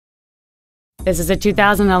This is a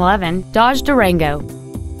 2011 Dodge Durango.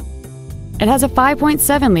 It has a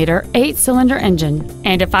 5.7-liter 8-cylinder engine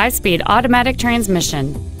and a 5-speed automatic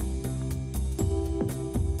transmission.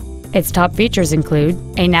 Its top features include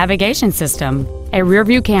a navigation system, a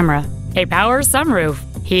rear-view camera, a power sunroof,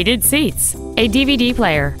 heated seats, a DVD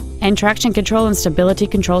player, and traction control and stability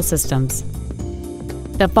control systems.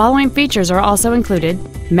 The following features are also included: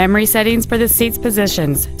 memory settings for the seat's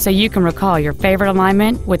positions so you can recall your favorite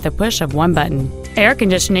alignment with the push of one button, air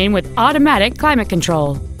conditioning with automatic climate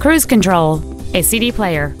control, cruise control, a CD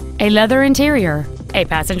player, a leather interior, a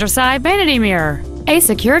passenger side vanity mirror, a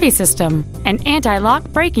security system, an anti-lock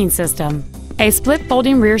braking system, a split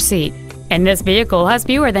folding rear seat, and this vehicle has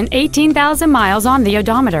fewer than 18,000 miles on the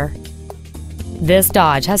odometer. This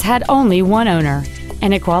Dodge has had only one owner,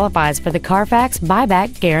 and it qualifies for the Carfax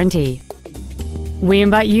buyback guarantee. We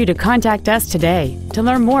invite you to contact us today to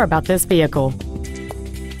learn more about this vehicle.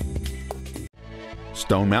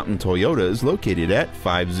 Stone Mountain Toyota is located at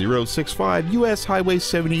 5065 US Highway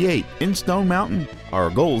 78 in Stone Mountain. Our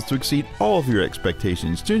goal is to exceed all of your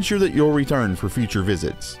expectations to ensure that you'll return for future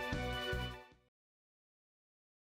visits.